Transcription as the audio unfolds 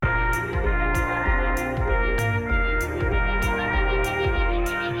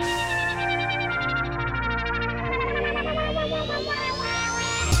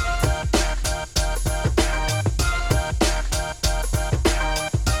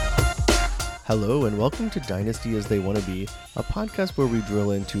Hello and welcome to Dynasty as They Want to Be, a podcast where we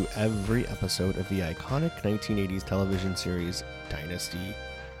drill into every episode of the iconic 1980s television series Dynasty.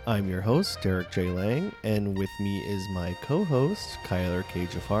 I'm your host, Derek J. Lang, and with me is my co-host, Kyler K.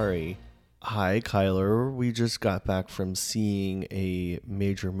 Jafari. Hi, Kyler. We just got back from seeing a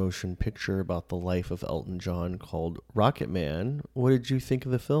major motion picture about the life of Elton John called Rocket Man. What did you think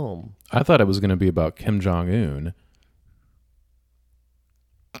of the film? I thought it was going to be about Kim Jong-un.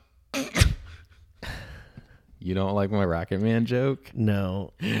 You don't like my Rocket Man joke?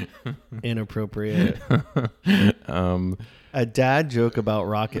 No. Inappropriate. A dad joke about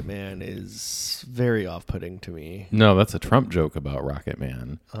Rocket Man is very off-putting to me. No, that's a Trump joke about Rocket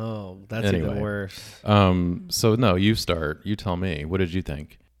Man. Oh, that's even worse. So no, you start. You tell me. What did you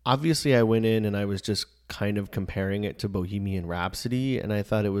think? Obviously, I went in and I was just kind of comparing it to Bohemian Rhapsody, and I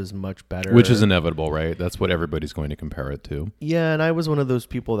thought it was much better. Which is inevitable, right? That's what everybody's going to compare it to. Yeah, and I was one of those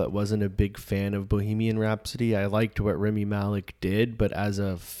people that wasn't a big fan of Bohemian Rhapsody. I liked what Rami Malek did, but as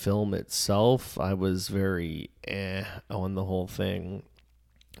a film itself, I was very on the whole thing.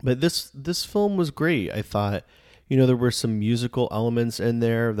 But this film was great. I thought, there were some musical elements in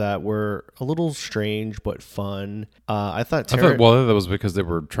there that were a little strange but fun. I thought that was because they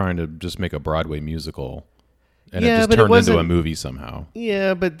were trying to just make a Broadway musical, and it just turned into a movie somehow.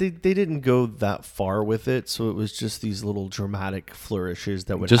 Yeah, but they didn't go that far with it, so it was just these little dramatic flourishes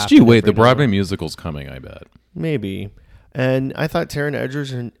that would just happen. You wait, the Broadway musical's coming, I bet. Maybe. And I thought Taron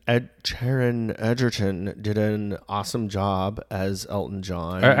Egerton did an awesome job as Elton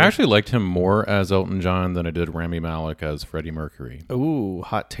John. I actually liked him more as Elton John than I did Rami Malek as Freddie Mercury. Ooh,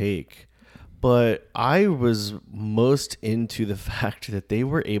 hot take. But I was most into the fact that they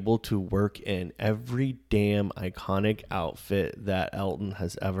were able to work in every damn iconic outfit that Elton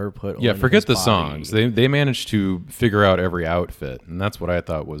has ever put on. Yeah, forget the body. songs. They managed to figure out every outfit, and that's what I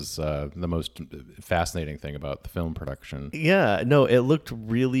thought was the most fascinating thing about the film production. Yeah, no, it looked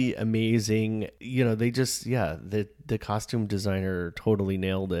really amazing. The costume designer totally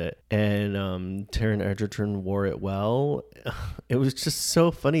nailed it, and Taron Egerton wore it well. It was just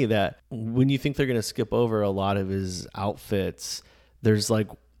so funny that when you think they're going to skip over a lot of his outfits, there's I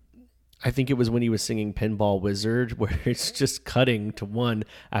think it was when he was singing Pinball Wizard, where it's just cutting to one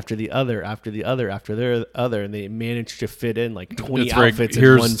after the other, after the other, after the other, and they managed to fit in 20 outfits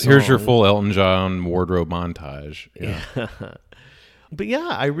in one song. Here's your full Elton John wardrobe montage. Yeah. But yeah,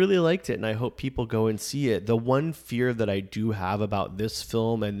 I really liked it, and I hope people go and see it. The one fear that I do have about this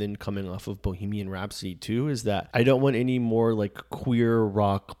film, and then coming off of Bohemian Rhapsody too, is that I don't want any more queer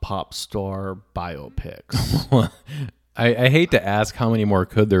rock pop star biopics. I hate to ask how many more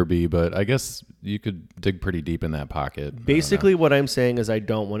could there be, but I guess you could dig pretty deep in that pocket. Basically, what I'm saying is I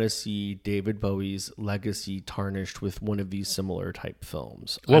don't want to see David Bowie's legacy tarnished with one of these similar type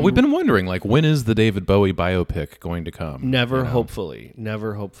films. Well, we've been wondering, when is the David Bowie biopic going to come? Never, hopefully.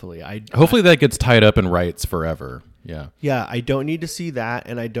 Hopefully that gets tied up in rights forever. Yeah. Yeah, I don't need to see that,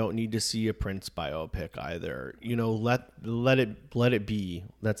 and I don't need to see a Prince biopic either. Let it be.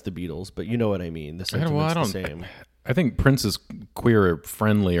 That's the Beatles, but you know what I mean. The sentiment's the same. I think Prince is queer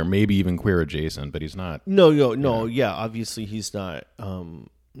friendly, or maybe even queer adjacent, but he's not. No. Yeah, obviously he's not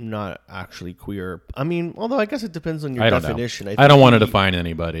actually queer. I mean, although I guess it depends on your definition. I don't want to define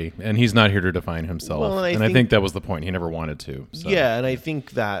anybody, and he's not here to define himself. Well, I think that was the point. He never wanted to. So. Yeah, and I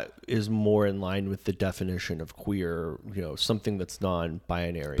think that is more in line with the definition of queer. Something that's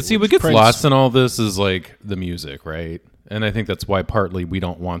non-binary. But see, what gets lost in all this is the music, right? And I think that's why partly we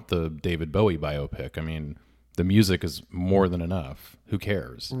don't want the David Bowie biopic. I mean, the music is more than enough. Who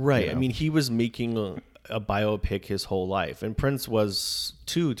cares? Right. I mean, he was making a biopic his whole life, and Prince was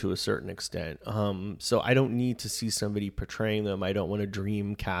too, to a certain extent. So I don't need to see somebody portraying them. I don't want to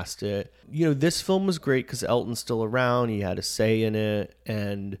dream cast it. This film was great because Elton's still around. He had a say in it,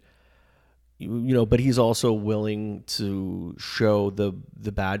 and but he's also willing to show the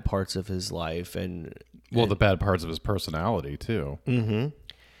bad parts of his life and the bad parts of his personality too. Mm-hmm.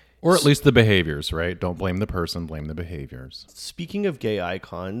 Or at least the behaviors, right? Don't blame the person, blame the behaviors. Speaking of gay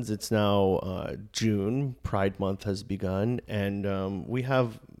icons, it's now June. Pride Month has begun. And we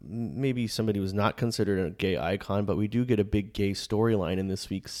have maybe somebody who's not considered a gay icon, but we do get a big gay storyline in this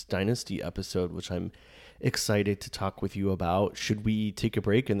week's Dynasty episode, which I'm excited to talk with you about. Should we take a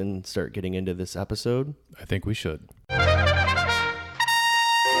break and then start getting into this episode? I think we should.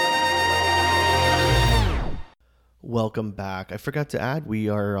 Welcome back. I forgot to add, we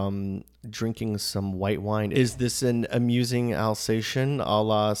are drinking some white wine. Is this an amusing Alsatian a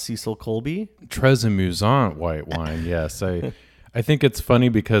la Cecil Colby? Très amusant white wine, yes. I think it's funny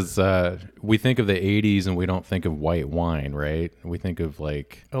because we think of the 80s and we don't think of white wine, right? We think of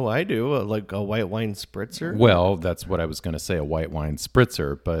like... Oh, I do. Like a white wine spritzer? Well, that's what I was going to say, a white wine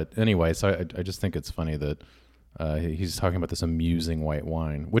spritzer. But anyway, so I just think it's funny that he's talking about this amusing white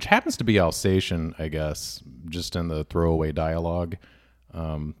wine, which happens to be Alsatian, I guess, just in the throwaway dialogue.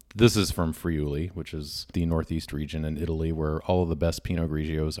 This is from Friuli, which is the northeast region in Italy where all of the best Pinot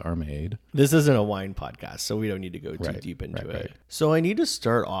Grigios are made. This isn't a wine podcast, so we don't need to go too deep into it. Right. So I need to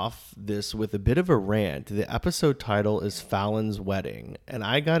start off this with a bit of a rant. The episode title is Fallon's Wedding, and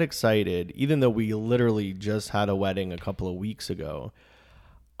I got excited, even though we literally just had a wedding a couple of weeks ago.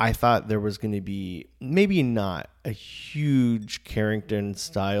 I thought there was going to be maybe not a huge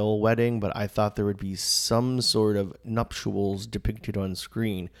Carrington-style wedding, but I thought there would be some sort of nuptials depicted on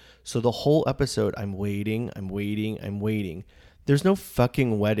screen. So the whole episode, I'm waiting. There's no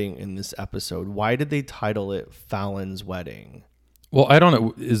fucking wedding in this episode. Why did they title it Fallon's Wedding? Well, I don't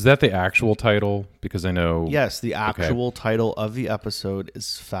know. Is that the actual title? Because I know... Yes, the actual title of the episode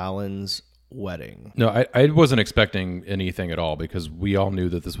is Fallon's Wedding. No, I wasn't expecting anything at all because we all knew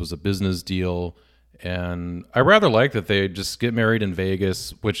that this was a business deal. And I rather like that they just get married in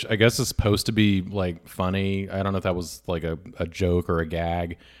Vegas, which I guess is supposed to be like funny. I don't know if that was like a joke or a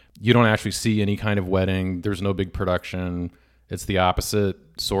gag. You don't actually see any kind of wedding. There's no big production. It's the opposite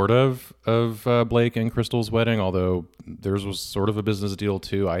sort of Blake and Crystal's wedding, although theirs was sort of a business deal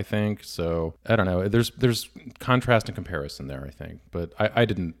too, I think. So I don't know. There's contrast and comparison there, I think. But I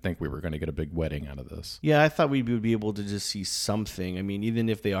didn't think we were going to get a big wedding out of this. Yeah, I thought we would be able to just see something. I mean, even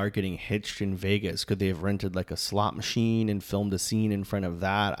if they are getting hitched in Vegas, could they have rented like a slot machine and filmed a scene in front of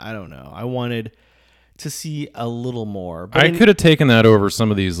that? I don't know. I wanted to see a little more. But I could have taken that over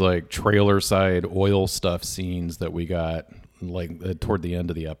some of these like trailer side oil stuff scenes that we got like toward the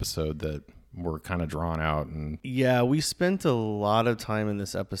end of the episode that were kind of drawn out. And yeah, we spent a lot of time in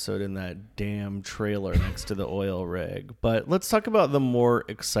this episode in that damn trailer next to the oil rig. But let's talk about the more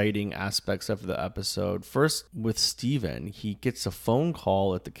exciting aspects of the episode. First, with Steven, he gets a phone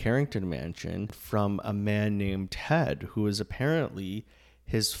call at the Carrington mansion from a man named Ted, who is apparently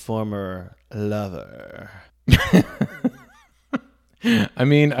his former lover. I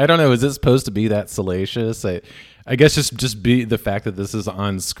mean, I don't know. Is it supposed to be that salacious? I guess just be the fact that this is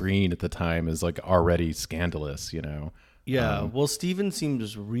on screen at the time is like already scandalous, you know? Yeah. Well, Steven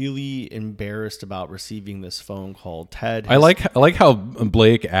seems really embarrassed about receiving this phone call. Ted. I like how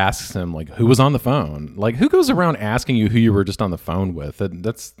Blake asks him like, who was on the phone? Like, who goes around asking you who you were just on the phone with?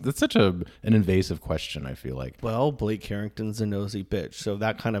 That's such an invasive question, I feel like. Well, Blake Carrington's a nosy bitch, so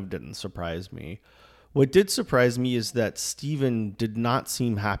that kind of didn't surprise me. What did surprise me is that Steven did not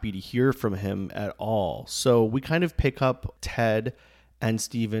seem happy to hear from him at all. So we kind of pick up Ted and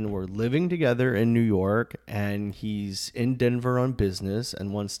Steven were living together in New York, and he's in Denver on business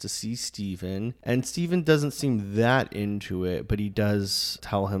and wants to see Steven. And Steven doesn't seem that into it, but he does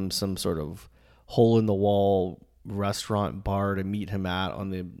tell him some sort of hole-in-the-wall restaurant bar to meet him at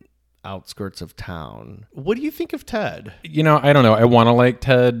on the outskirts of town. What do you think of Ted? You know, I don't know. I want to like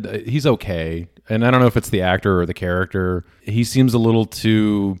Ted. He's okay. And I don't know if it's the actor or the character. He seems a little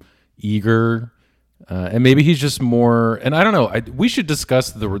too eager. And maybe he's just more, and I don't know. We should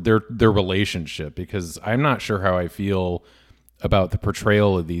discuss their relationship because I'm not sure how I feel about the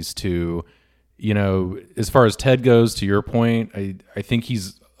portrayal of these two. You know, as far as Ted goes, to your point, I think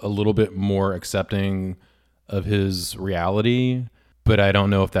he's a little bit more accepting of his reality, but I don't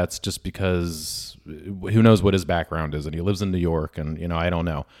know if that's just because who knows what his background is, and he lives in New York, and you know, I don't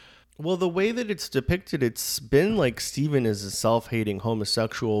know. Well, the way that it's depicted, it's been like Steven is a self-hating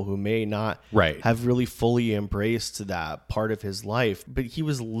homosexual who may not have really fully embraced that part of his life, but he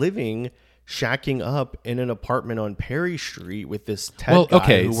was living, shacking up in an apartment on Perry Street with this Ted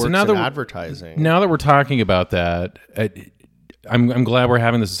guy who works in advertising. Now that we're talking about that, I'm glad we're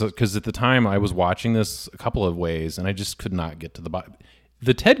having this, because at the time I was watching this a couple of ways and I just could not get to the bottom.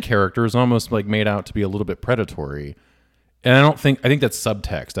 The Ted character is almost like made out to be a little bit predatory. And I think that's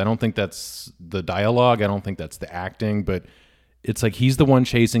subtext. I don't think that's the dialogue. I don't think that's the acting, but it's like he's the one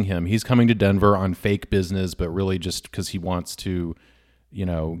chasing him. He's coming to Denver on fake business, but really just because he wants to, you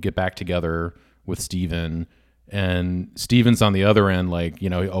know, get back together with Steven. And Steven's on the other end, like,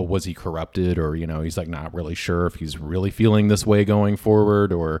 you know, oh, was he corrupted? Or, you know, he's like not really sure if he's really feeling this way going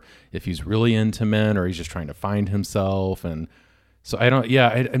forward, or if he's really into men, or he's just trying to find himself. And so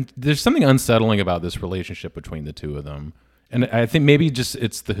there's something unsettling about this relationship between the two of them. And I think maybe just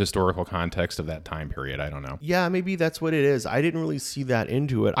it's the historical context of that time period. I don't know. Yeah, maybe that's what it is. I didn't really see that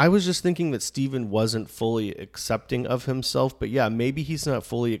into it. I was just thinking that Steven wasn't fully accepting of himself. But yeah, maybe he's not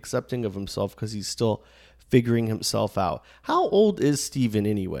fully accepting of himself because he's still figuring himself out. How old is Steven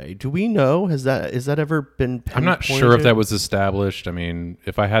anyway? Do we know? Is that ever been pinpointed? I'm not sure if that was established. I mean,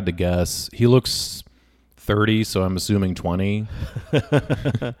 if I had to guess, he looks 30, so I'm assuming 20.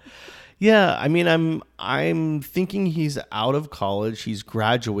 Yeah, I mean, I'm thinking he's out of college. He's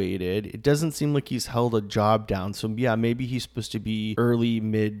graduated. It doesn't seem like he's held a job down. So yeah, maybe he's supposed to be early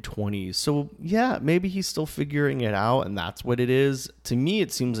mid 20s. So yeah, maybe he's still figuring it out, and that's what it is. To me,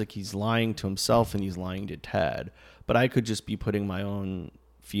 it seems like he's lying to himself and he's lying to Ted. But I could just be putting my own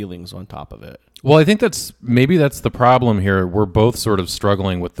feelings on top of it. Well, I think that's the problem here. We're both sort of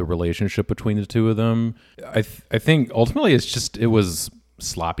struggling with the relationship between the two of them. I think ultimately it was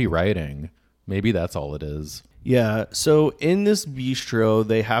sloppy writing. Maybe that's all it is. Yeah. So in this bistro,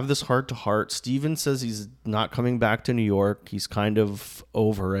 they have this heart to heart. Steven says he's not coming back to New York. He's kind of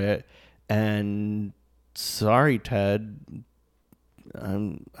over it. And sorry, Ted,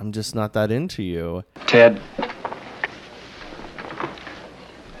 I'm just not that into you. Ted,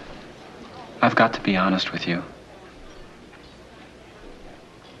 I've got to be honest with you.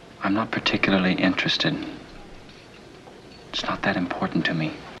 I'm not particularly interested. It's not that important to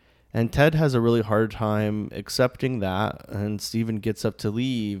me. And Ted has a really hard time accepting that. And Steven gets up to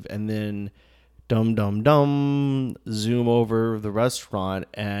leave. And then zoom over the restaurant.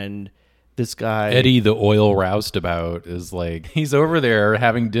 And this guy, Eddie, the oil roustabout, is like, he's over there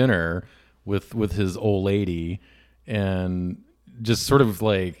having dinner with his old lady. And just sort of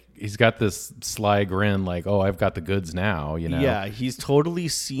like, he's got this sly grin like, oh, I've got the goods now, you know? Yeah, he's totally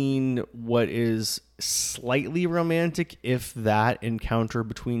seen what is slightly romantic, if that, encounter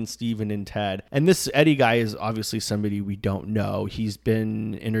between Steven and Ted. And this Eddie guy is obviously somebody we don't know. He's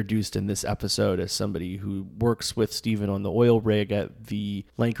been introduced in this episode as somebody who works with Steven on the oil rig at the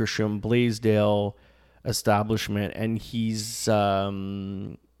Lancashire Blaisdell establishment. And he's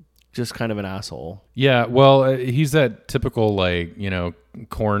just kind of an asshole. Yeah, well, he's that typical, like, you know,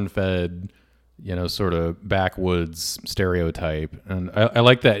 corn-fed, you know, sort of backwoods stereotype. And I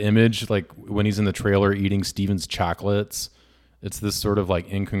like that image, like when he's in the trailer eating Steven's chocolates. It's this sort of like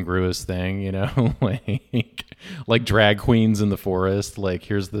incongruous thing, you know, like drag queens in the forest. Like,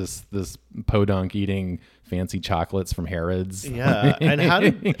 here's this podunk eating fancy chocolates from Harrods. Yeah, and how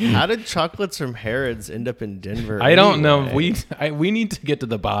did chocolates from Harrods end up in Denver? I don't know. We need to get to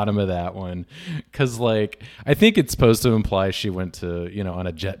the bottom of that one, because like I think it's supposed to imply she went to, you know, on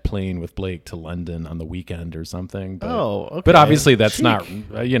a jet plane with Blake to London on the weekend or something. But, okay. But obviously that's not,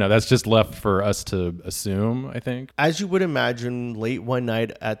 you know, that's just left for us to assume, I think. As you would imagine, late one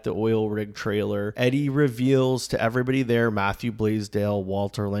night at the oil rig trailer, Eddie reveals to everybody there, Matthew Blaisdell,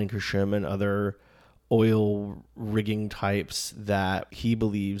 Walter Lancashire, and other oil rigging types, that he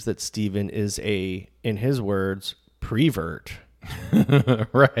believes that Steven is in his words, prevert.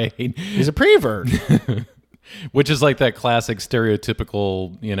 Right. He's a prevert. Which is like that classic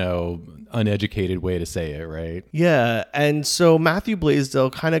stereotypical, you know, uneducated way to say it, right? Yeah, and so Matthew Blaisdell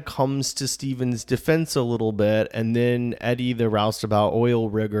kind of comes to Steven's defense a little bit, and then Eddie, the roustabout oil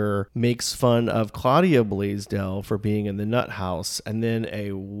rigger, makes fun of Claudia Blaisdell for being in the nut house, and then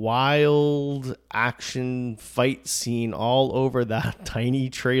a wild action fight scene all over that tiny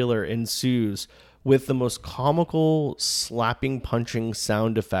trailer ensues, with the most comical slapping, punching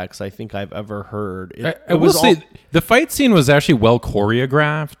sound effects I think I've ever heard. I will say the fight scene was actually well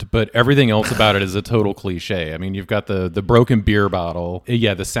choreographed, but everything else about it is a total cliche. I mean, you've got the broken beer bottle.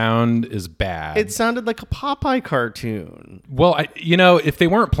 Yeah, the sound is bad. It sounded like a Popeye cartoon. Well, you know, if they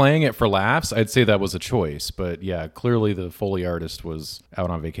weren't playing it for laughs, I'd say that was a choice. But yeah, clearly the Foley artist was out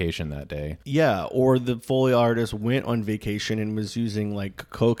on vacation that day. Yeah, or the Foley artist went on vacation and was using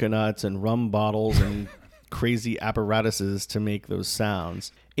like coconuts and rum bottles and crazy apparatuses to make those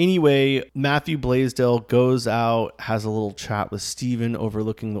sounds. Anyway, Matthew Blaisdell goes out, has a little chat with Steven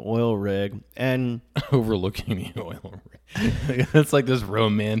overlooking the oil rig, and overlooking the oil rig. It's like this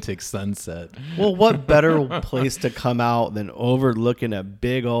romantic sunset. Well, what better place to come out than overlooking a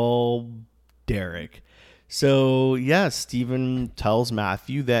big old derrick? So, yeah, Steven tells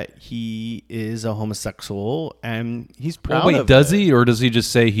Matthew that he is a homosexual, and he's proud of it. Does he? Or does he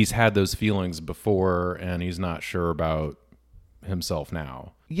just say he's had those feelings before and he's not sure about himself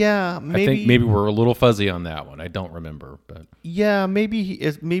now? Yeah, maybe. I think maybe we're a little fuzzy on that one. I don't remember, but yeah, maybe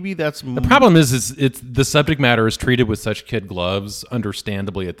that's the problem. Is it's the subject matter is treated with such kid gloves,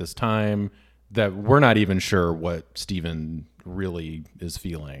 understandably at this time, that we're not even sure what Steven really is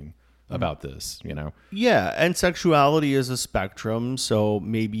feeling about this, you know? Yeah, and sexuality is a spectrum, so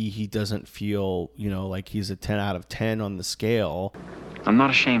maybe he doesn't feel, you know, like he's a 10 out of 10 on the scale. I'm not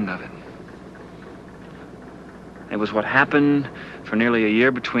ashamed of it. It was what happened for nearly a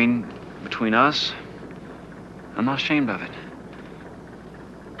year between us. I'm not ashamed of it.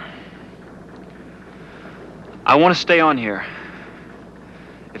 I want to stay on here,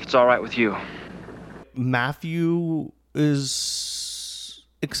 if it's all right with you. Matthew is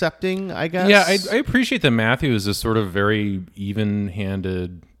accepting, I guess. Yeah, I appreciate that Matthew is this sort of very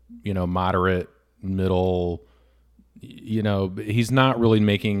even-handed, moderate, middle. He's not really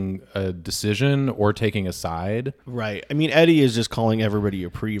making a decision or taking a side. Right. I mean, Eddie is just calling everybody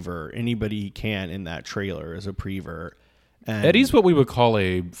a prevert. Anybody he can in that trailer is a prevert. And Eddie's what we would call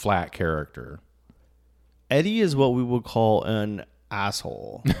a flat character. Eddie is what we would call an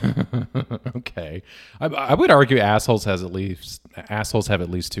asshole. Okay. I would argue assholes have at least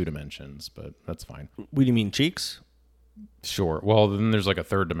two dimensions, but that's fine. What do you mean, cheeks? Sure. Well, then there's like a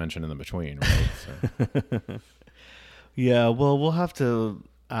third dimension in the between, right? So. Yeah, well, we'll have to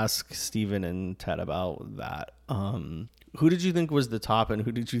ask Steven and Ted about that. Who did you think was the top and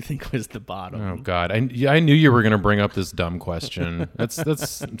who did you think was the bottom? Oh, God. I knew you were going to bring up this dumb question.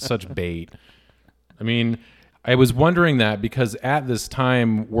 That's such bait. I mean, I was wondering that because at this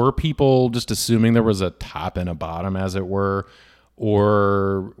time, were people just assuming there was a top and a bottom, as it were?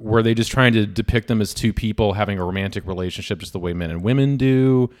 Or were they just trying to depict them as two people having a romantic relationship just the way men and women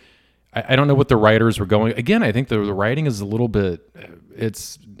do? I don't know what the writers were going. Again, I think the writing is a little bit,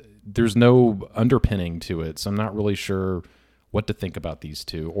 there's no underpinning to it. So I'm not really sure what to think about these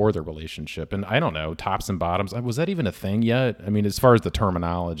two or their relationship. And I don't know, tops and bottoms. Was that even a thing yet? I mean, as far as the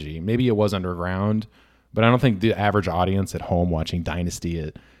terminology, maybe it was underground, but I don't think the average audience at home watching Dynasty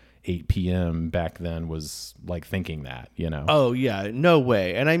at 8 p.m. back then was like thinking that, Oh, yeah, no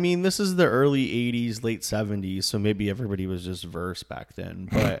way. And I mean, this is the early 80s, late 70s, so maybe everybody was just verse back then.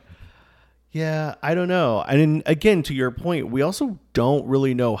 But yeah, I don't know. And again, to your point, we also don't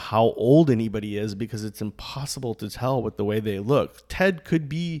really know how old anybody is because it's impossible to tell with the way they look. Ted could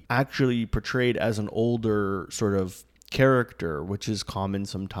be actually portrayed as an older sort of character, which is common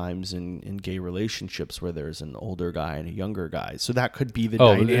sometimes in gay relationships where there's an older guy and a younger guy. So that could be the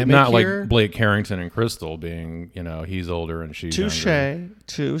dynamic not here. Like Blake Carrington and Crystal being, he's older and she's younger.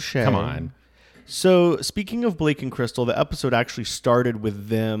 Touche. Come on. So speaking of Blake and Crystal, the episode actually started with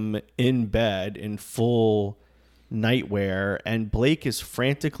them in bed in full nightwear, and Blake is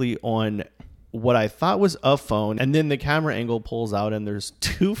frantically on what I thought was a phone, and then the camera angle pulls out and there's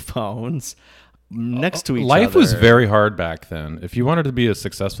two phones next to each other. Life was very hard back then. If you wanted to be a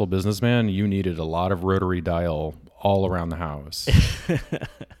successful businessman, you needed a lot of rotary dial all around the house,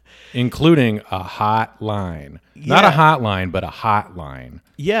 including a hot line. Yeah. Not a hotline, but a hotline.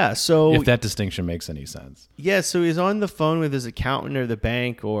 Yeah, so if that distinction makes any sense. Yeah, so he's on the phone with his accountant or the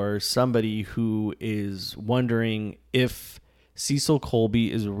bank or somebody who is wondering if Cecil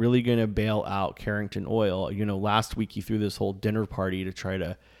Colby is really going to bail out Carrington Oil. Last week he threw this whole dinner party to try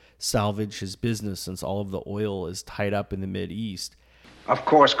to salvage his business since all of the oil is tied up in the Mideast. Of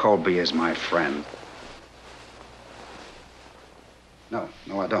course Colby is my friend. No,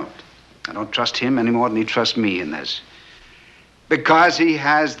 I don't. I don't trust him any more than he trusts me in this. Because he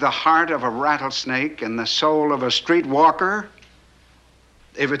has the heart of a rattlesnake and the soul of a streetwalker.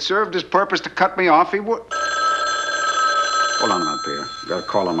 If it served his purpose to cut me off, he would. Hold on a minute, Peter. Got a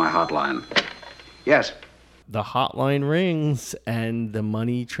call on my hotline. Yes. The hotline rings and the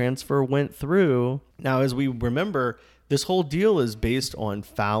money transfer went through. Now, as we remember, this whole deal is based on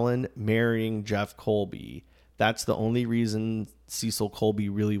Fallon marrying Jeff Colby. That's the only reason Cecil Colby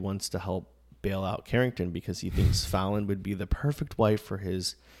really wants to help bail out Carrington, because he thinks Fallon would be the perfect wife for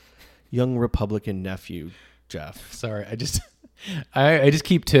his young Republican nephew, Jeff. Sorry, I just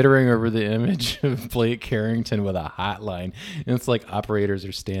keep tittering over the image of Blake Carrington with a hotline. And it's like operators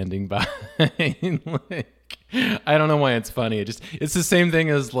are standing by. I don't know why it's funny. It's the same thing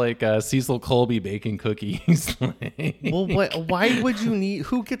as like Cecil Colby baking cookies. Well, why would you need?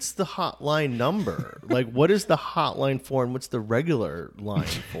 Who gets the hotline number? Like, what is the hotline for, and what's the regular line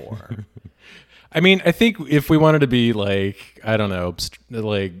for? I mean, I think if we wanted to be like, I don't know,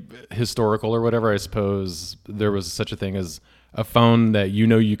 like historical or whatever, I suppose there was such a thing as a phone that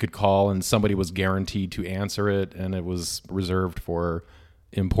you could call and somebody was guaranteed to answer it, and it was reserved for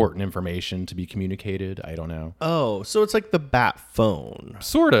important information to be communicated. I don't know. Oh, so it's like the bat phone.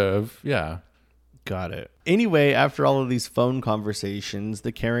 Sort of, yeah. Got it. Anyway, after all of these phone conversations,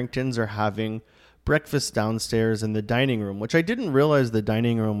 the Carringtons are having breakfast downstairs in the dining room, which I didn't realize the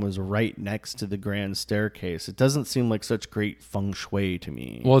dining room was right next to the grand staircase. It doesn't seem like such great feng shui to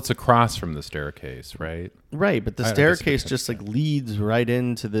me. Well, it's across from the staircase, right? Right, but the staircase just like leads right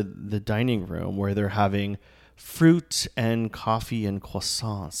into the dining room where they're having fruit and coffee and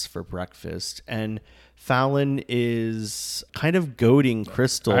croissants for breakfast. And Fallon is kind of goading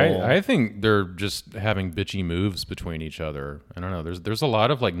Crystal. I think they're just having bitchy moves between each other. I don't know. There's a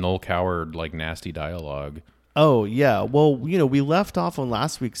lot of like Noel Coward, like nasty dialogue. Oh, yeah. Well, we left off on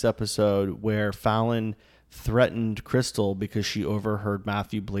last week's episode where Fallon threatened Crystal because she overheard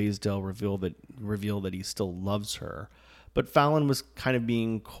Matthew Blaisdell reveal that he still loves her. But Fallon was kind of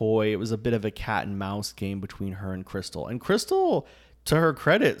being coy. It was a bit of a cat and mouse game between her and Crystal. And Crystal, to her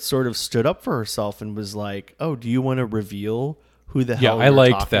credit, sort of stood up for herself and was like, "Oh, do you want to reveal who the hell?" Yeah, I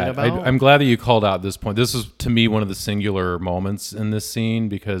liked that. About? I'm glad that you called out this point. This is, to me, one of the singular moments in this scene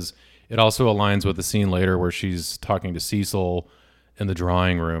because it also aligns with the scene later where she's talking to Cecil in the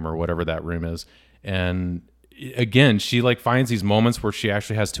drawing room or whatever that room is. And again, she like finds these moments where she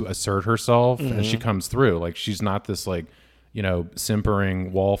actually has to assert herself and she comes through. Like she's not this like,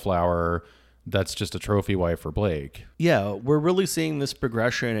 simpering wallflower that's just a trophy wife for Blake. Yeah, we're really seeing this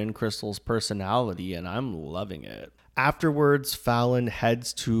progression in Crystal's personality, and I'm loving it. Afterwards, Fallon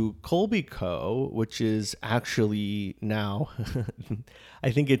heads to Colby Co., which is actually now,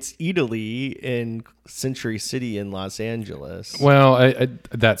 I think it's Italy in Century City in Los Angeles. Well,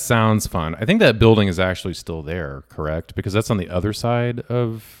 that sounds fun. I think that building is actually still there, correct? Because that's on the other side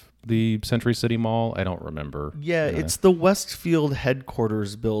of the Century City Mall. I don't remember. Yeah, it's the Westfield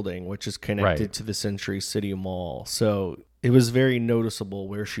headquarters building, which is connected to the Century City Mall. So it was very noticeable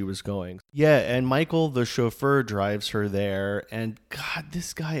where she was going. Yeah, and Michael, the chauffeur, drives her there. And God,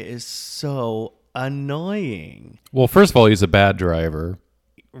 this guy is so annoying. Well, first of all, he's a bad driver.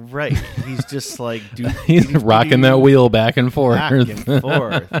 Right. He's just like... He's rocking that wheel back and forth. Back and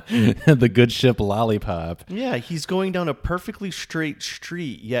forth. The good ship lollipop. Yeah, he's going down a perfectly straight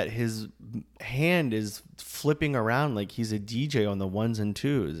street, yet his hand is flipping around like he's a DJ on the ones and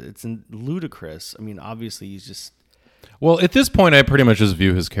twos. It's ludicrous. I mean, obviously, he's just... Well, at this point, I pretty much just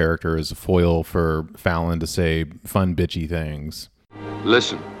view his character as a foil for Fallon to say fun, bitchy things.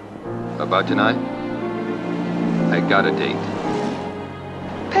 Listen, about tonight, I got a date.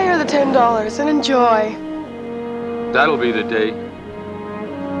 Pay her the $10 and enjoy. That'll be the day.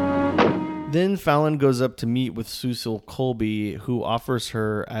 Then Fallon goes up to meet with Cecil Colby, who offers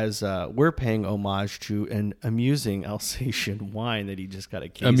her, as we're paying homage to, an amusing Alsatian wine that he just got a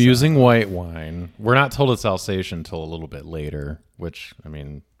case Amusing of. white wine. We're not told it's Alsatian until a little bit later, which, I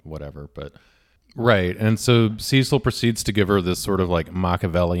mean, whatever, but... Right, and so Cecil proceeds to give her this sort of like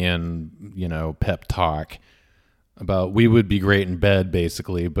Machiavellian, pep talk about we would be great in bed,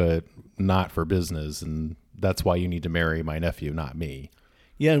 basically, but not for business, and that's why you need to marry my nephew, not me.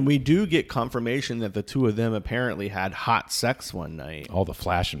 Yeah, and we do get confirmation that the two of them apparently had hot sex one night. All the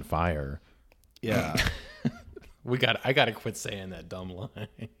flash and fire. Yeah. I gotta quit saying that dumb line.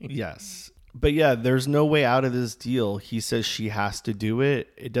 Yes. But yeah, there's no way out of this deal. He says she has to do it.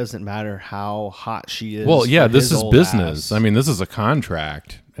 It doesn't matter how hot she is. Well, yeah, this is business. Ass. I mean, this is a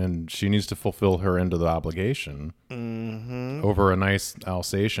contract, and she needs to fulfill her end of the obligation over a nice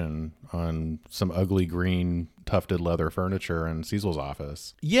Alsatian on some ugly green tufted leather furniture in Cecil's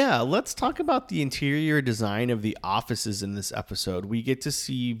office. Yeah, let's talk about the interior design of the offices in this episode. We get to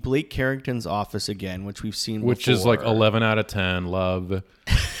see Blake Carrington's office again, which we've seen Which before. is like 11 out of 10. Love.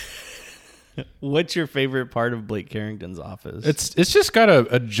 What's your favorite part of Blake Carrington's office? It's just got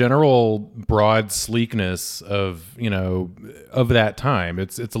a general broad sleekness of that time.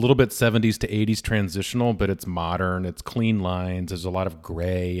 It's a little bit 70s to 80s transitional, but it's modern. It's clean lines. There's a lot of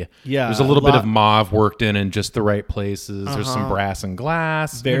gray. Yeah, there's a little bit of mauve worked in just the right places. There's some brass and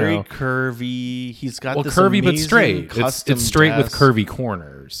glass. Very curvy. He's got this curvy but amazing straight. custom It's straight with desk. curvy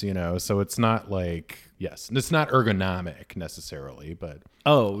corners. So it's not like it's not ergonomic necessarily, but.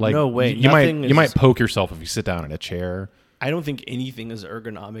 Oh, Like, no way. You Nothing might is- poke yourself if you sit down in a chair. I don't think anything is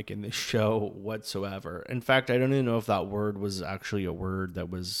ergonomic in this show whatsoever. In fact, I don't even know if that word was actually a word that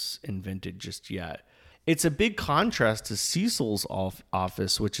was invented just yet. It's a big contrast to Cecil's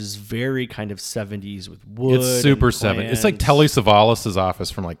office, which is very kind of 70s with wood. It's super and 70s. It's like plants. Telly Savalas' office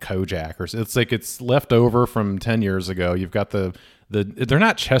from like Kojak, or it's like it's left over from 10 years ago. You've got the they're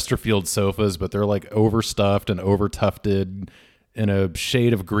not Chesterfield sofas, but they're like overstuffed and over tufted in a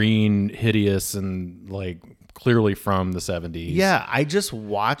shade of green, hideous, and like clearly from the 70s. Yeah, I just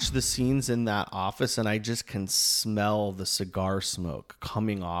watch the scenes in that office and I just can smell the cigar smoke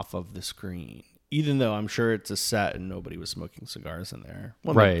coming off of the screen. Even though I'm sure it's a set and nobody was smoking cigars in there.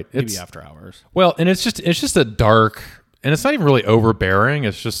 Well, Right. Maybe It's- after hours. Well, and it's just a dark, and it's not even really overbearing.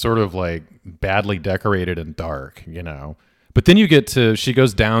 It's just sort of like badly decorated and dark, But then she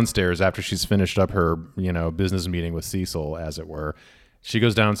goes downstairs after she's finished up her, business meeting with Cecil, as it were. She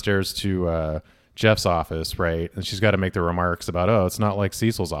goes downstairs to Jeff's office, right? And she's got to make the remarks about, oh, it's not like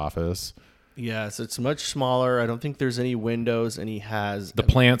Cecil's office. Yes, it's much smaller. I don't think there's any windows, and he has The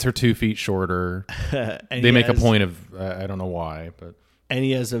plants are 2 feet shorter. They make a point of, I don't know why, but. And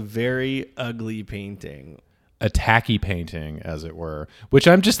he has a very ugly painting. A tacky painting, as it were. Which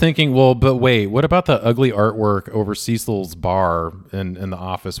I'm just thinking, well, but wait, what about the ugly artwork over Cecil's bar in the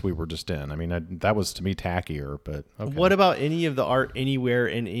office we were just in? I mean, that was to me tackier, but okay. What about any of the art anywhere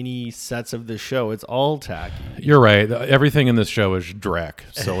in any sets of the show? It's all tacky. You're right. Everything in this show is dreck,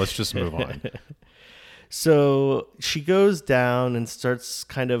 so let's just move on. So she goes down and starts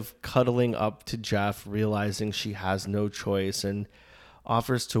kind of cuddling up to Jeff, realizing she has no choice, and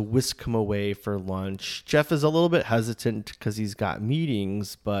offers to whisk him away for lunch. Jeff is a little bit hesitant because he's got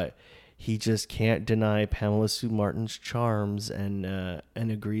meetings, but he just can't deny Pamela Sue Martin's charms and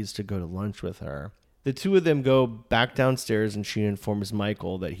agrees to go to lunch with her. The two of them go back downstairs, and she informs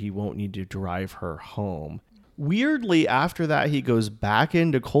Michael that he won't need to drive her home. Weirdly, after that, he goes back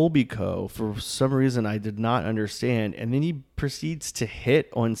into Colby Co. for some reason I did not understand, and then he proceeds to hit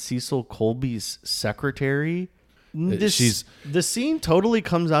on Cecil Colby's secretary. The scene totally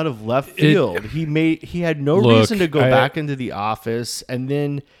comes out of left field. He had no reason to go back into the office, and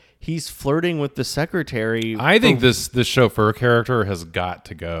then he's flirting with the secretary. I think this chauffeur character has got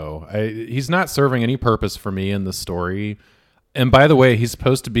to go. He's not serving any purpose for me in the story. And by the way, he's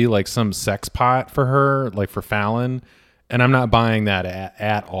supposed to be like some sex pot for her, like for Fallon. And I'm not buying that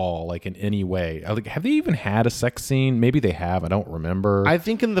at all, like in any way. Like, have they even had a sex scene? Maybe they have. I don't remember. I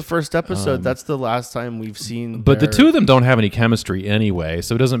think in the first episode, that's the last time we've seen. But the two of them don't have any chemistry anyway,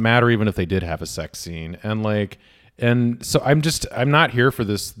 so it doesn't matter even if they did have a sex scene. And so I'm not here for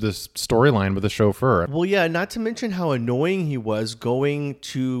this storyline with the chauffeur. Well, yeah, not to mention how annoying he was going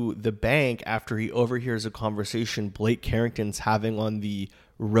to the bank after he overhears a conversation Blake Carrington's having on the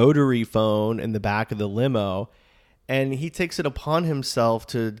rotary phone in the back of the limo. And he takes it upon himself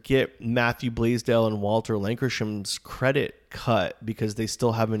to get Matthew Blaisdell and Walter Lancasham's credit cut because they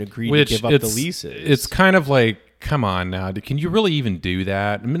still haven't agreed to give up the leases. It's kind of like, come on now. Can you really even do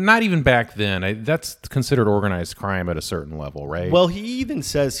that? I mean, not even back then. That's considered organized crime at a certain level, right? Well, he even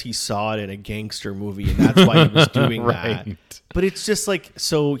says he saw it in a gangster movie, and that's why he was doing right. that. But it's just like,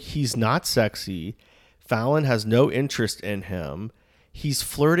 so he's not sexy. Fallon has no interest in him. He's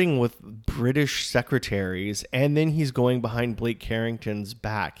flirting with British secretaries, and then he's going behind Blake Carrington's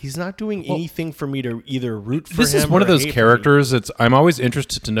back. He's not doing anything for me to either root for him. This is one of those characters. I'm always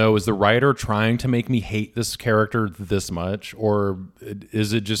interested to know, is the writer trying to make me hate this character this much, or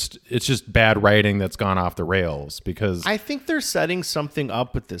is it's just bad writing that's gone off the rails? Because I think they're setting something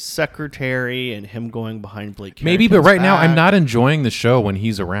up with this secretary and him going behind Blake Carrington's maybe, but right back. now I'm not enjoying the show when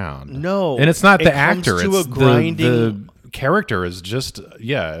he's around. No, and it's not the comes actor. to It's a grinding. the character is just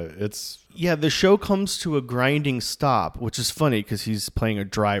the show comes to a grinding stop, which is funny because he's playing a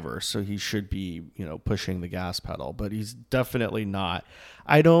driver, so he should be pushing the gas pedal, but he's definitely not.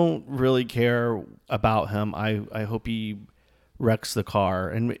 I don't really care about him. I hope he wrecks the car,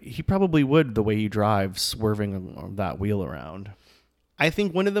 and he probably would the way he drives, swerving that wheel around. I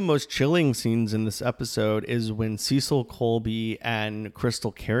think one of the most chilling scenes in this episode is when Cecil Colby and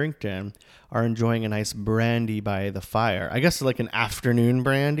Crystal Carrington are enjoying a nice brandy by the fire. I guess like an afternoon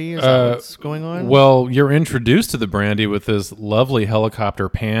brandy. Is that what's going on? Well, you're introduced to the brandy with this lovely helicopter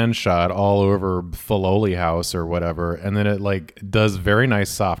pan shot all over Fallon House or whatever, and then it like does very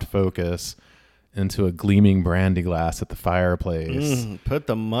nice soft focus into a gleaming brandy glass at the fireplace. Put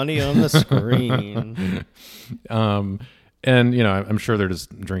the money on the screen. And, I'm sure they're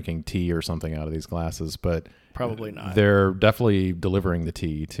just drinking tea or something out of these glasses, but probably not. They're definitely delivering the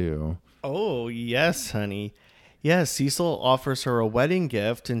tea, too. Oh, yes, honey. Yeah, Cecil offers her a wedding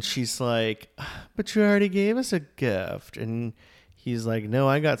gift, and she's like, but you already gave us a gift. And he's like, no,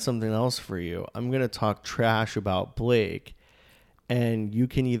 I got something else for you. I'm going to talk trash about Blake, and you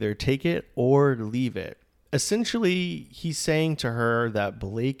can either take it or leave it. Essentially, he's saying to her that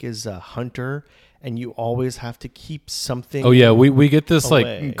Blake is a hunter, and you always have to keep something. Oh yeah, we get this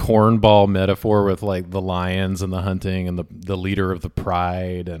away. Like cornball metaphor with like the lions and the hunting and the leader of the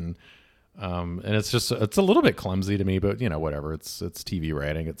pride and it's a little bit clumsy to me, but whatever. It's TV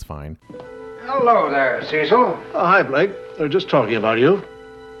writing. It's fine. Hello there, Cecil. Oh, hi, Blake. They're just talking about you.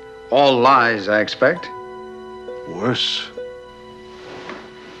 All lies, I expect. Worse.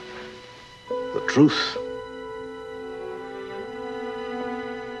 The truth.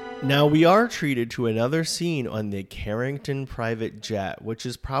 Now we are treated to another scene on the Carrington private jet, which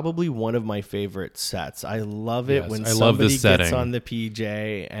is probably one of my favorite sets. I love it when somebody gets on the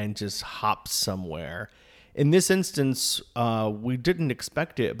PJ and just hops somewhere. in this instance, we didn't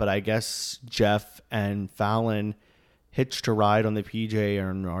expect it, but I guess Jeff and Fallon hitched a ride on the PJ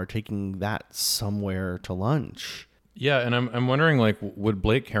and are taking that somewhere to lunch. Yeah, and I'm wondering, like, would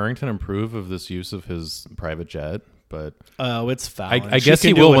Blake Carrington approve of this use of his private jet? But it's Fallon. I guess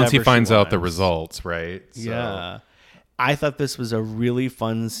he will once he finds out the results, right? So. Yeah. I thought this was a really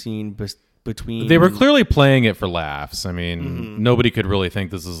fun scene between... They were clearly playing it for laughs. I mean, nobody could really think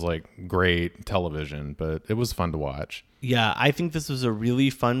this is, like, great television, but it was fun to watch. Yeah, I think this was a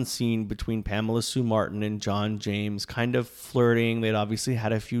really fun scene between Pamela Sue Martin and John James, kind of flirting. They'd obviously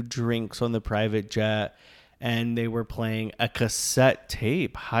had a few drinks on the private jet, and they were playing a cassette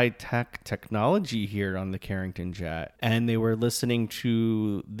tape, high-tech technology here on the Carrington jet. And they were listening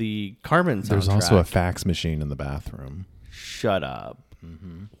to the Carmen soundtrack. There's also a fax machine in the bathroom. Shut up.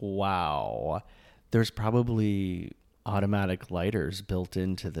 Mm-hmm. Wow. There's probably automatic lighters built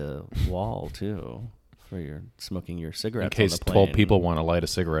into the wall, too, for your smoking your cigarettes in case on the plane. 12 people want to light a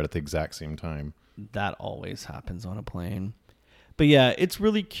cigarette at the exact same time. That always happens on a plane. But yeah, it's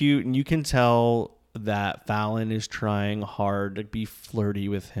really cute, and you can tell that Fallon is trying hard to be flirty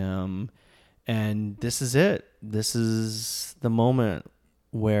with him, and this is it. This is the moment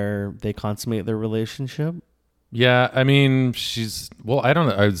where they consummate their relationship. Yeah, I mean, I don't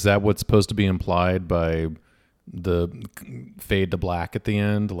know. Is that what's supposed to be implied by the fade to black at the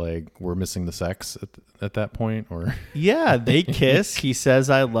end? Like, we're missing the sex at that point? Or yeah, they kiss. He says,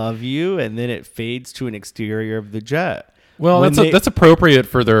 "I love you," and then it fades to an exterior of the jet. Well, that's appropriate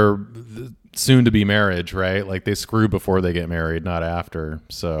for their soon-to-be marriage, right? Like, they screw before they get married, not after.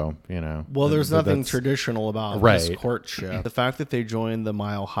 So, you know. Well, there's nothing traditional about right. this courtship. The fact that they joined the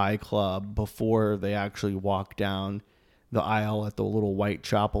Mile High Club before they actually walk down the aisle at the little white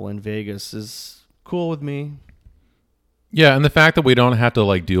chapel in Vegas is cool with me. Yeah, and the fact that we don't have to,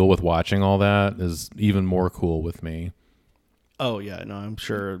 like, deal with watching all that is even more cool with me. Oh, yeah, no, I'm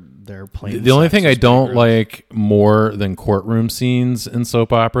sure they're playing. The only thing I don't like more than courtroom scenes in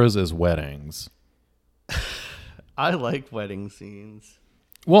soap operas is weddings. I like wedding scenes.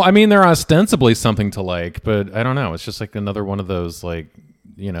 Well, I mean, they're ostensibly something to like, but I don't know. It's just like another one of those, like,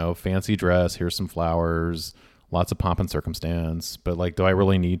 you know, fancy dress, here's some flowers, lots of pomp and circumstance. But, like, do I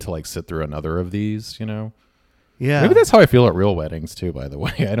really need to, like, sit through another of these, you know? Yeah. Maybe that's how I feel at real weddings, too, by the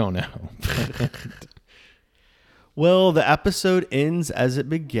way. I don't know. Well, the episode ends as it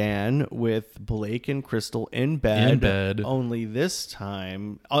began, with Blake and Crystal in bed. Only this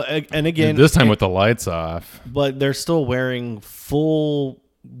time, and again, this time with the lights off. But they're still wearing full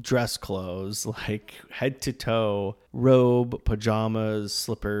dress clothes, like head to toe, robe, pajamas,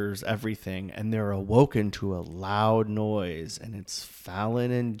 slippers, everything. And they're awoken to a loud noise, and it's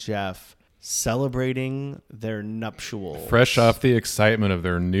Fallon and Jeff celebrating their nuptials. Fresh off the excitement of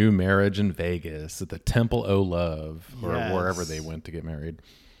their new marriage in Vegas at the Temple O' Love, or wherever they went to get married.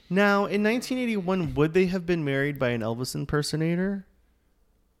 Now, in 1981, would they have been married by an Elvis impersonator?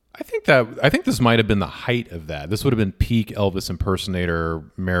 I think this might have been the height of that. This would have been peak Elvis impersonator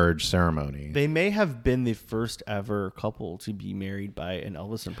marriage ceremony. They may have been the first ever couple to be married by an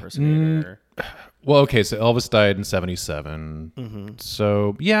Elvis impersonator. Well, okay, so Elvis died in 1977. Mm-hmm.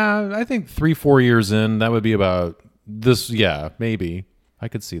 So, yeah, I think 3-4 years in, that would be about this. Yeah, maybe. I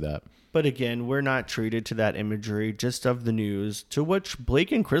could see that. But again, we're not treated to that imagery, just of the news, to which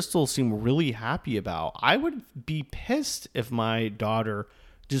Blake and Crystal seem really happy about. I would be pissed if my daughter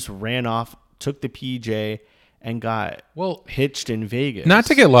just ran off, took the PJ, and got hitched in Vegas. Not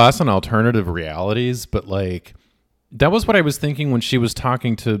to get lost in alternative realities, but like that was what I was thinking when she was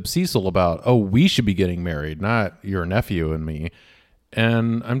talking to Cecil about, we should be getting married, not your nephew and me.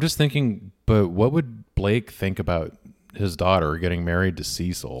 And I'm just thinking, but what would Blake think about his daughter getting married to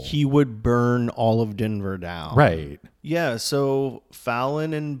Cecil? He would burn all of Denver down. Right. Yeah, so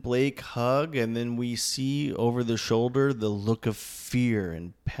Fallon and Blake hug, and then we see over the shoulder the look of fear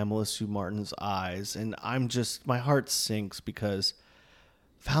in Pamela Sue Martin's eyes. And my heart sinks because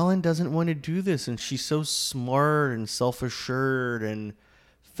Fallon doesn't want to do this, and she's so smart and self-assured and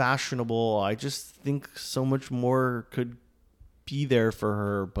fashionable. I just think so much more could be there for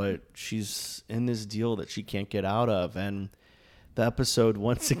her, but she's in this deal that she can't get out of. And the episode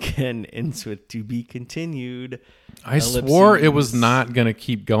once again ends with "to be continued." I swore it was not going to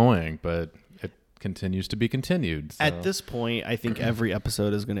keep going, but it continues to be continued. So. At this point, I think every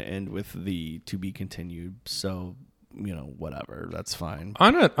episode is going to end with the "to be continued." So, whatever, that's fine.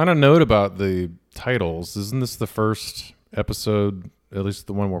 On a note about the titles, isn't this the first episode, at least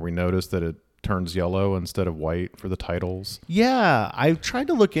the one where we noticed that it turns yellow instead of white for the titles? Yeah, I tried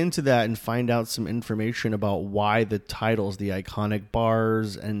to look into that and find out some information about why the titles, the iconic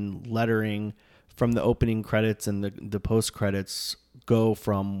bars and lettering from the opening credits and the post credits go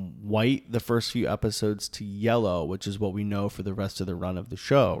from white the first few episodes to yellow, which is what we know for the rest of the run of the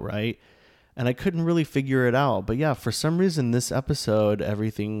show, right? And I couldn't really figure it out. But yeah, for some reason, this episode,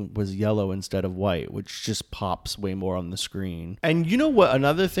 everything was yellow instead of white, which just pops way more on the screen. And you know what?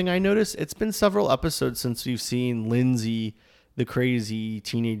 Another thing I noticed, it's been several episodes since we've seen Lindsay, the crazy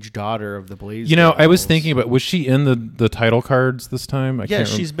teenage daughter of the Blaze. I was thinking about, was she in the title cards this time? Yeah,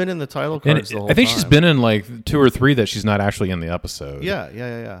 she's been in the title cards the whole time. I think she's been in like 2 or 3 that she's not actually in the episode.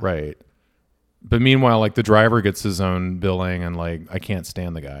 Yeah. Right. But meanwhile, like the driver gets his own billing and like, I can't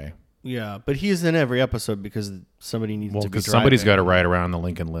stand the guy. Yeah, but he's in every episode because somebody needs to be driving. Because somebody's got to ride around the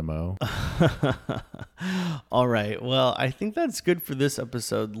Lincoln limo. All right. Well, I think that's good for this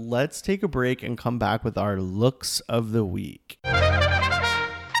episode. Let's take a break and come back with our looks of the week.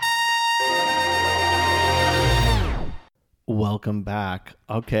 Welcome back.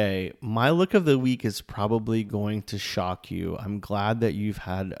 Okay, my look of the week is probably going to shock you. I'm glad that you've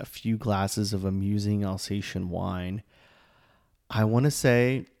had a few glasses of amusing Alsatian wine. I want to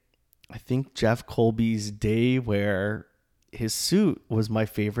say, I think Jeff Colby's day wear, his suit was my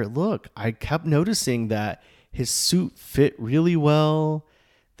favorite look. I kept noticing that his suit fit really well.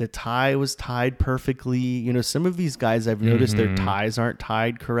 The tie was tied perfectly. You know, some of these guys I've noticed their ties aren't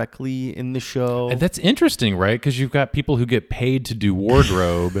tied correctly in the show. And that's interesting, right? Because you've got people who get paid to do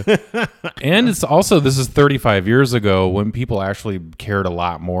wardrobe. And it's also, this is 35 years ago when people actually cared a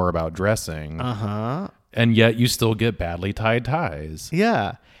lot more about dressing. And yet you still get badly tied ties.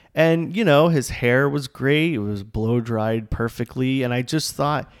 Yeah. And, you know, his hair was great. It was blow dried perfectly. And I just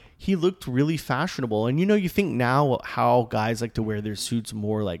thought he looked really fashionable. And, you know, you think now how guys like to wear their suits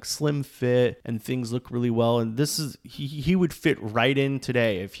more like slim fit and things look really well. And this is, he would fit right in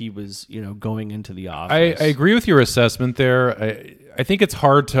today if he was, you know, going into the office. I agree with your assessment there. I think it's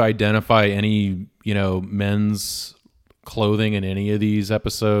hard to identify any, you know, men's clothing in any of these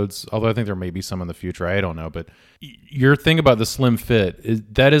episodes, although I think there may be some in the future. I don't know. But your thing about the slim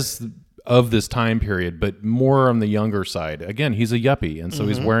fit, that is of this time period, but more on the younger side. Again, he's a yuppie, and so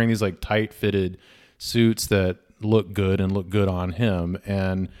he's wearing these like tight-fitted suits that look good and look good on him.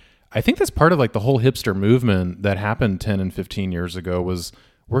 And I think that's part of like the whole hipster movement that happened 10 and 15 years ago was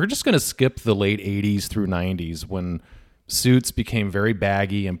we're just going to skip the late 80s through 90s when suits became very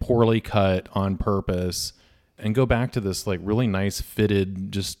baggy and poorly cut on purpose and go back to this like really nice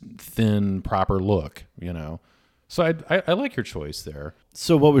fitted, just thin, proper look, you know? So I like your choice there.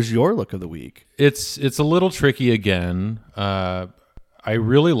 So what was your look of the week? It's a little tricky again. I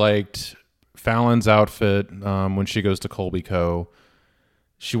really liked Fallon's outfit when she goes to Colby Co.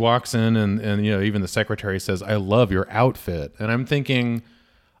 She walks in and you know, even the secretary says, "I love your outfit." And I'm thinking,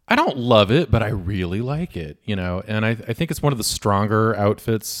 I don't love it, but I really like it, you know? And I think it's one of the stronger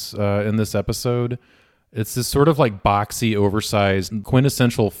outfits in this episode. It's this sort of like boxy, oversized,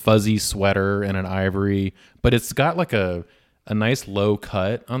 quintessential fuzzy sweater and an ivory, but it's got like a nice low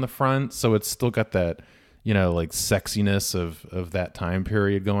cut on the front. So it's still got that, you know, like sexiness of that time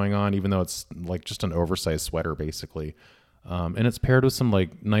period going on, even though it's like just an oversized sweater basically. And it's paired with some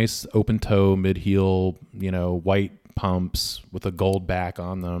like nice open toe, mid heel, you know, white pumps with a gold back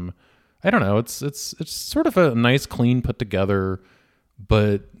on them. I don't know. It's sort of a nice, clean, put together,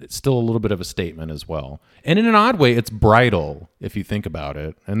 but it's still a little bit of a statement as well. And in an odd way, it's bridal, if you think about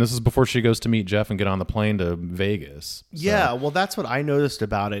it. And this is before she goes to meet Jeff and get on the plane to Vegas. So. Yeah, well, that's what I noticed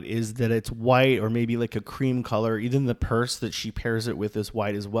about it, is that it's white or maybe like a cream color. Even the purse that she pairs it with is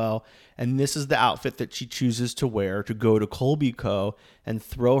white as well. And this is the outfit that she chooses to wear to go to Colby Co. and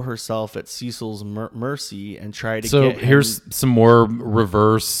throw herself at Cecil's mercy and try to get him. So here's some more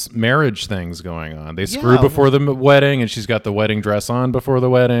reverse marriage things going on. They screw before the wedding, and she's got the wedding dress on before the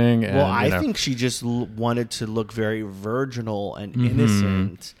wedding. And, well, I think she just wanted to look very virginal and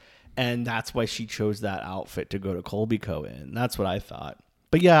innocent, and that's why she chose that outfit to go to Colby Co. in. That's what I thought.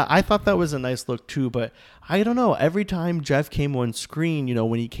 But yeah, I thought that was a nice look too, but I don't know. Every time Jeff came on screen, you know,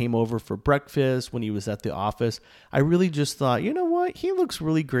 when he came over for breakfast, when he was at the office, I really just thought, you know what? He looks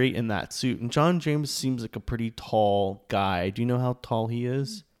really great in that suit. And John James seems like a pretty tall guy. Do you know how tall he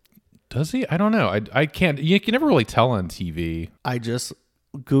is? Does he? I don't know. I can't. You can never really tell on TV. I just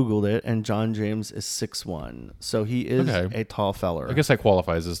Googled it, and John James is 6'1", so he is a tall feller. I guess that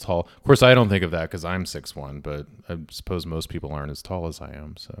qualifies as tall. Of course, I don't think of that because I'm 6'1", but I suppose most people aren't as tall as I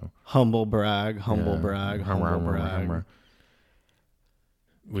am. So humble brag.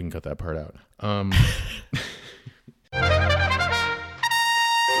 We can cut that part out.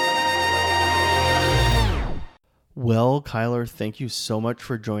 Well, Kyler, thank you so much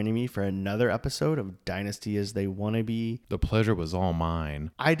for joining me for another episode of Dynasty as They Wanna Be. The pleasure was all mine.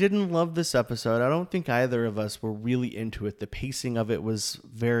 I didn't love this episode. I don't think either of us were really into it. The pacing of it was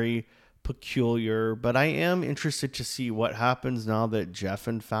very peculiar, but I am interested to see what happens now that Jeff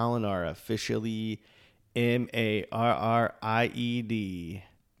and Fallon are officially married.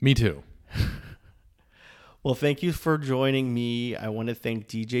 Me too. Well, thank you for joining me. I want to thank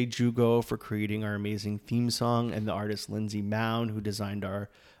DJ Jugo for creating our amazing theme song and the artist Lindsay Mound who designed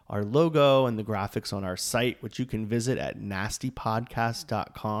our logo and the graphics on our site, which you can visit at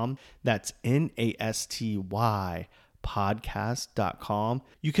nastypodcast.com. That's NASTY podcast.com.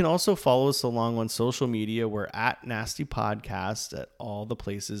 You can also follow us along on social media. We're at Nasty Podcast at all the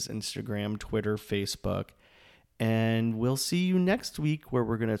places, Instagram, Twitter, Facebook. And we'll see you next week where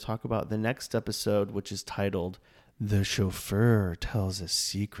we're going to talk about the next episode, which is titled The Chauffeur Tells a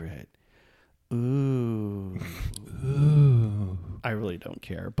Secret. Ooh. Ooh. I really don't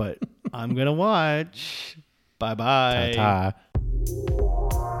care, but I'm going to watch. Bye-bye. Ta-ta.